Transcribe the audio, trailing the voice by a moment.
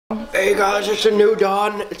Hey guys, it's a new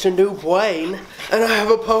dawn, it's a new plane, and I have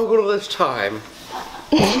a poggle this time.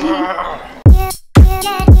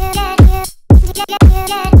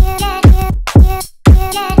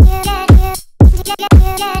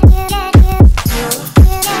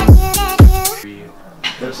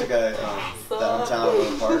 There's like a downtown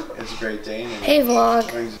little park. It's a Great Dane. Hey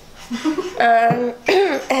vlog.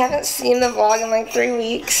 I haven't seen the vlog in like 3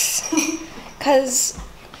 weeks because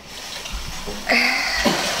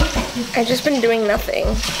I've just been doing nothing.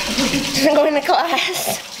 Just been going to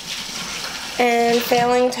class and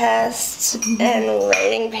failing tests and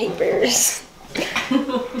writing papers.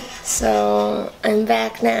 So I'm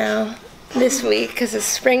back now this week because it's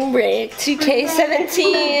spring break,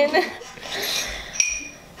 2K17.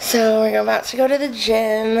 So we're about to go to the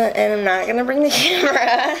gym, and I'm not gonna bring the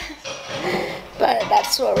camera, but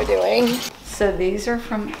that's what we're doing. So these are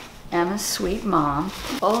from Emma's sweet mom.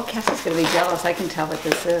 Oh, Cassie's gonna be jealous. I can tell what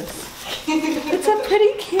this is. It's a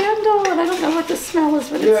pretty candle, and I don't know what the smell is,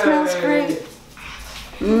 but it smells great.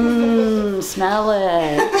 Mmm, smell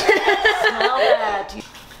it. Smell it.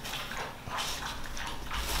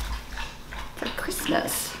 For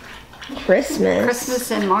Christmas.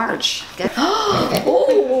 Christmas in March.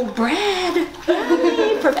 Oh, bread!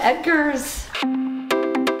 Yay, from Edgar's.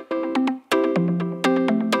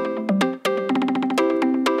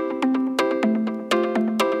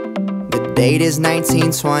 The date is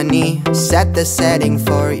 1920. Set the setting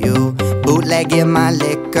for you. Bootleggin my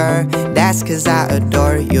liquor. That's 'cause I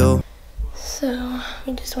adore you. So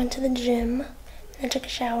we just went to the gym. I took a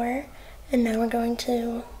shower, and now we're going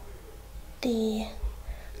to the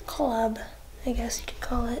club, I guess you could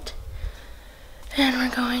call it, and we're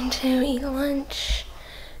going to eat lunch,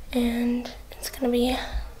 and it's gonna be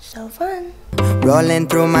so fun. Rolling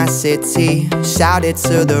through my city, shouted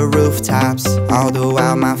to the rooftops, all the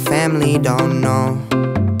while my family don't know.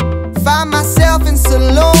 Find myself in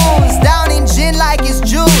saloons, downing gin like it's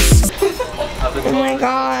juice. Oh my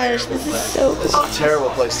gosh, this is so cool. It's a terrible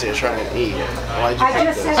place to try and eat. Why'd you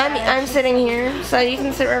pick this? I'm sitting here, so you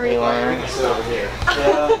can sit wherever you want. Sit over here.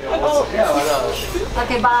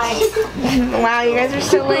 Okay, bye. Wow, you guys are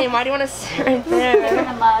so lame. Why do you want to sit right there?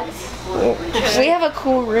 The muds. We have a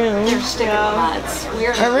cool room. They're sticking muds.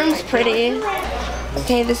 Our room's pretty.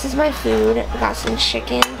 Okay, this is my food. I got some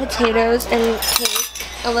chicken, potatoes, and cake.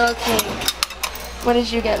 A little cake. What did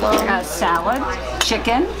you get, Mom? Salad,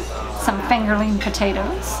 chicken, some fingerling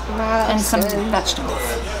potatoes, and some vegetables.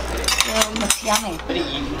 It's yummy.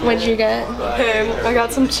 What did you get? I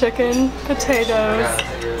got some chicken, potatoes,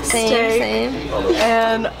 steak,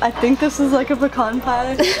 and I think this is like a pecan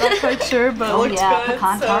pie. Not quite sure, but it looks good.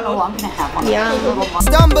 Pecan tart. Oh, I'm gonna have one. Yeah.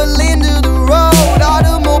 Stumble into the road,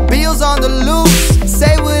 automobiles on the loose.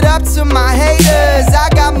 Say what up to my haters, I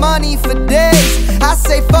got money for days. I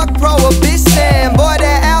say fuck prohibition, boy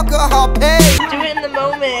that alcohol pays. Do it in the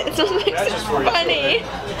moment. It's what makes it funny.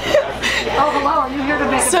 Oh, hello. Are you here to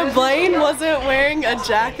make So Blaine wasn't wearing a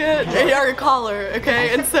jacket or a collar,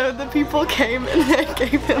 okay? And so the people came and they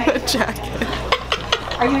gave him a jacket.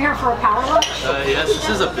 Are you here for a power lunch? Yes, this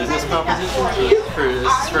is a business proposition. This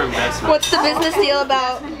is for investment. What's the business deal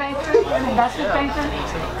about? Investment banker?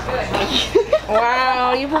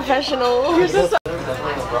 Wow, you professional.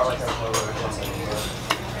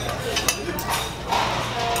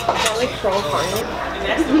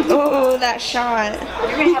 Oh, that shot.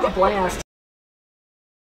 You're gonna have a blast.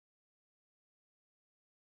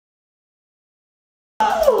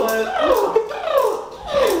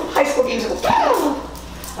 High school musical.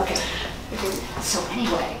 Okay. So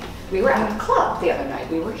anyway, we were at a club the other night.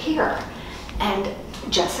 We were here, and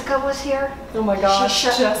Jessica was here. Oh my gosh,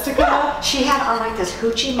 Jessica? Yeah, she had on like this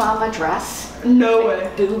hoochie mama dress. No way.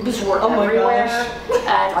 Boobs were my everywhere. gosh.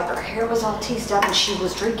 And like her hair was all teased up, and she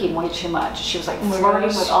was drinking way too much. She was like flirting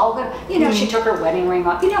with all the, you know, she took her wedding ring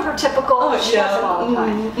off. You know, her typical, she does it all the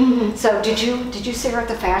time. So did you see her at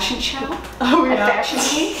the fashion show? Oh yeah. At Fashion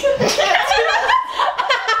Week?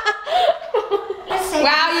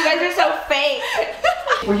 Wow, you guys are so fake.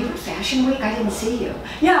 Were you at Fashion Week? I didn't see you.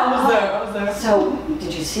 Yeah, I was there. So,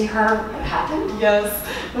 did you see her? What happened? Yes.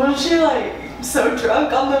 Wasn't she like so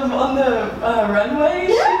drunk on the runway?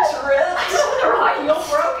 She tripped. Her high heel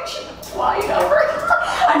broke and she went flying over.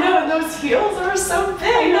 I know, and those heels are so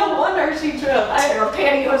big. No wonder she tripped. Her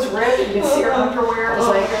pantyhose ripped and you could see her underwear. It was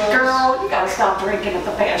like, girl, you gotta stop drinking at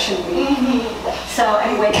the Fashion Week. So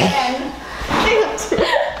anyway, then.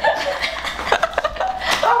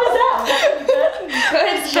 How was that?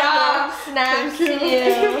 Good job. Snaps to you.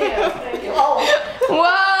 Thank you. Oh. Whoa.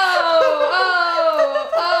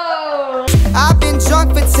 Oh. I've been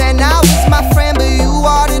drunk for 10 hours, my friend, but you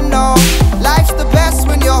ought to know life's the best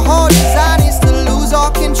when you're holding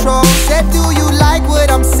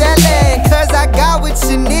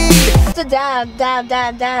dab, dab,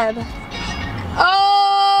 dab, dab.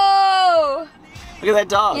 Oh! Look at that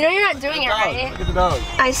dog. You know you're not doing it right. Look at the dog.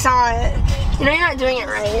 I saw it. You know you're not doing it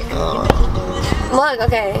right. Look,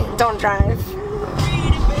 okay, don't drive.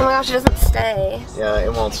 Oh my gosh, it doesn't stay. Yeah,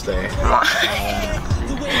 it won't stay.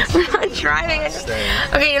 We're not driving.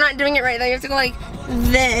 Okay, you're not doing it right though. You have to go like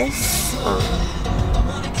this.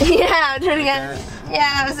 Yeah, do it again.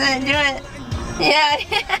 Yeah, that was it. Do it. Yeah.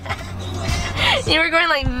 You were going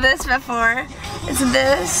like this before. It's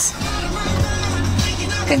this.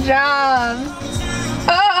 Good job.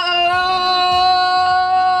 Oh!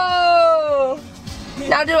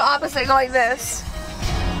 Now do opposite. Go like this.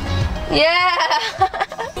 Yeah.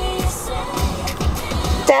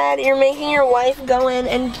 Dad, you're making your wife go in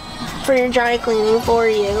and for your dry cleaning for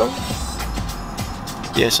you.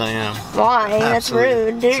 Yes, I am. Why? That's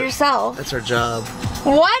Absolutely. rude. Do it yourself. That's her job.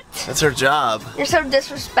 What? That's her job. You're so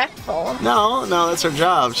disrespectful. No, that's her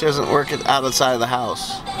job. She doesn't work outside of the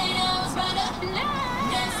house.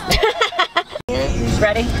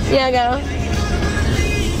 Ready? Yeah, go.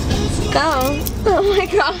 Go. Oh my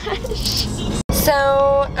gosh.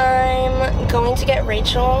 So I'm going to get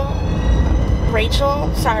Rachel?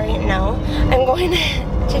 Sorry, no. I'm going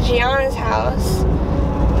to Gianna's house.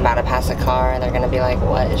 I'm about to pass a car. They're gonna be like,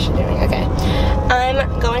 what is she doing? Okay.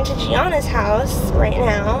 I'm going to Gianna's house right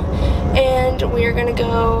now, and we're gonna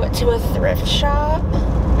go to a thrift shop.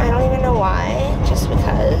 I don't even know why, just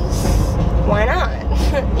because. Why not?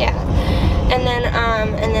 Yeah. And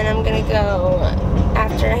then I'm gonna go,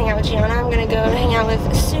 after I hang out with Gianna, I'm gonna go hang out with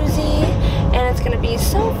Susie, and it's gonna be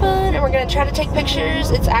so fun, and we're gonna try to take pictures.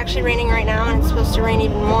 It's actually raining right now, and it's supposed to rain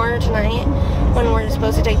even more tonight when we're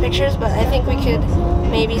supposed to take pictures, but I think we could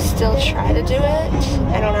maybe still try to do it.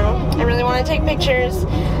 I don't know. I really want to take pictures.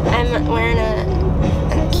 I'm wearing a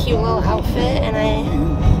cute little outfit, and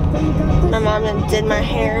my mom did my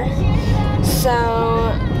hair. So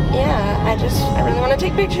yeah, I really want to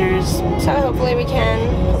take pictures, so hopefully we can.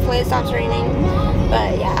 Hopefully it stops raining.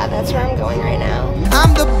 But yeah, that's where I'm going right now.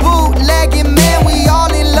 I'm the bootlegging man, we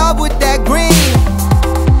all in love with that green.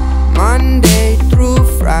 Monday through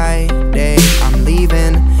Friday, I'm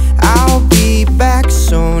leaving. I'll be back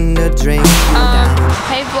soon to drink you down.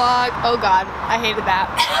 Hey vlog. Oh god, I hated that.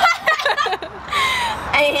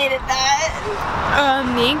 I hated that.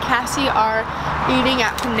 Me and Cassie are eating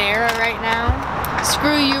at Panera right now.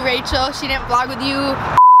 Screw you, Rachel. She didn't vlog with you.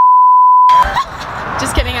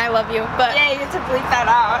 Just kidding, I love you. But yeah, you get to bleep that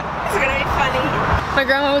out. It's gonna be funny. My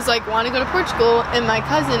grandma was like, want to go to Portugal, and my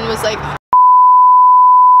cousin was like,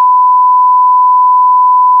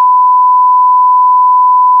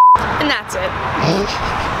 and that's it.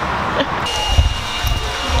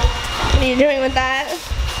 What are you doing with that?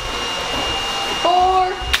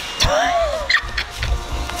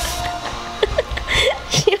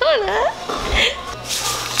 Gianna.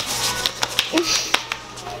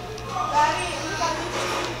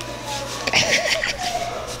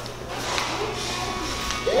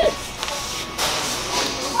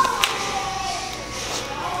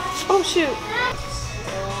 Oh shoot.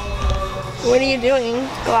 What are you doing?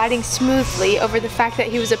 Gliding smoothly over the fact that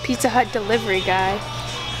he was a Pizza Hut delivery guy.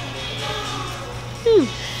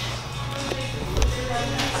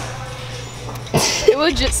 It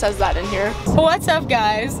legit says that in here. What's up,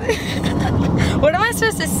 guys? What am I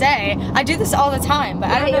supposed to say? I do this all the time, but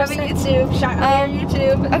I don't know. You have a YouTube. Shout out your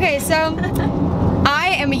YouTube. Okay, so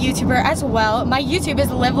I am a YouTuber as well. My YouTube is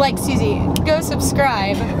Live Like Susie. Go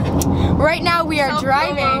subscribe. Right now we are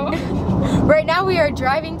driving. Right now we are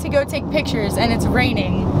driving to go take pictures, and it's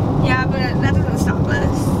raining. Yeah, but that doesn't stop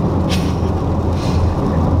us.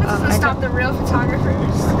 That doesn't stop the real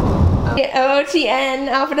photographers. Get OOTN,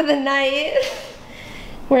 outfit of the night.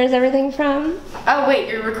 Where's everything from? Oh wait,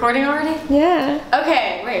 you're recording already? Yeah.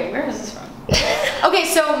 Okay, wait, where is this from? Okay,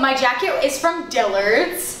 so my jacket is from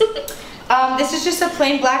Dillard's. This is just a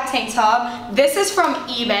plain black tank top. This is from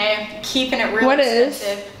eBay, keeping it real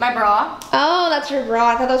expensive. Is? My bra. Oh, that's your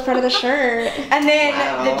bra. I thought that was part of the shirt. And then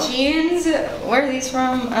the jeans, where are these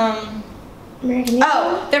from? American Eagle?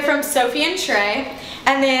 Oh, they're from Sophie and Trey.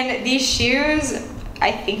 And then these shoes,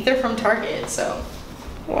 I think they're from Target, so.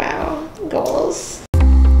 Wow, goals.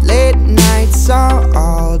 Late nights are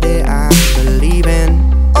all that I believe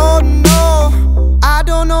in. Oh no, I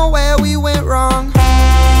don't know where we went wrong.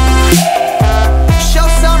 Show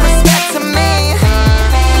some respect to me.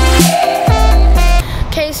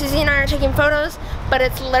 Okay, Susie and I are taking photos, but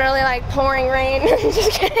it's literally like pouring rain.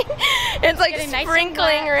 Just kidding. It's like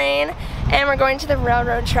sprinkling rain. And we're going to the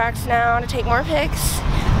railroad tracks now to take more pics.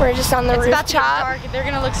 We're just on the rooftop. It's about to get dark. They're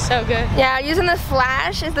gonna look so good. Yeah, using the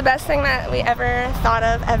flash is the best thing that we ever thought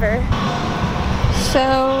of, ever.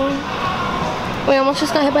 So, We almost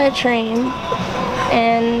just got hit by a train,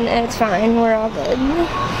 and it's fine. We're all good.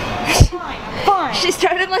 Fine. She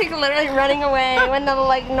started like literally running away when the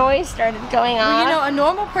like noise started going on. Well, you know, a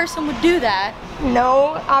normal person would do that.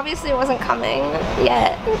 No, obviously it wasn't coming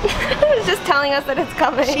yet. It was just telling us that it's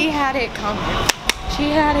coming. She had it coming. She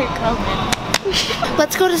had it coming.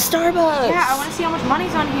 Let's go to Starbucks. Yeah, I want to see how much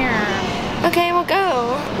money's on here. Okay, we'll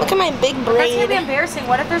go. Look at my big That's braid. gonna be embarrassing.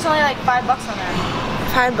 What if there's only like $5 on there?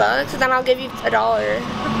 $5? Then I'll give you $1.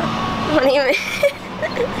 What do you mean?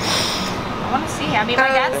 I want to see. I mean, my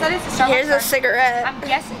dad said it's a Starbucks. Here's a card. cigarette. I'm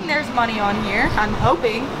guessing there's money on here. I'm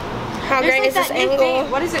hoping. How There's great like is this that new angle?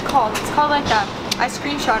 thing. What is it called? It's called like that. I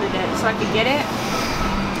screenshotted it so I could get it.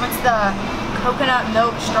 What's the coconut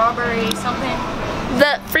milk strawberry something?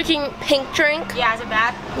 The freaking pink drink? Yeah, is it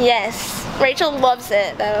bad? Yes. Rachel loves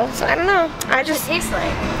it though, so I don't know. I just Tastes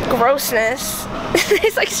like grossness.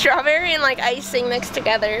 It's like strawberry and like icing mixed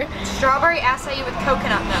together. strawberry acai with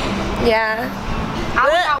coconut milk. Yeah. I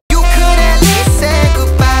would not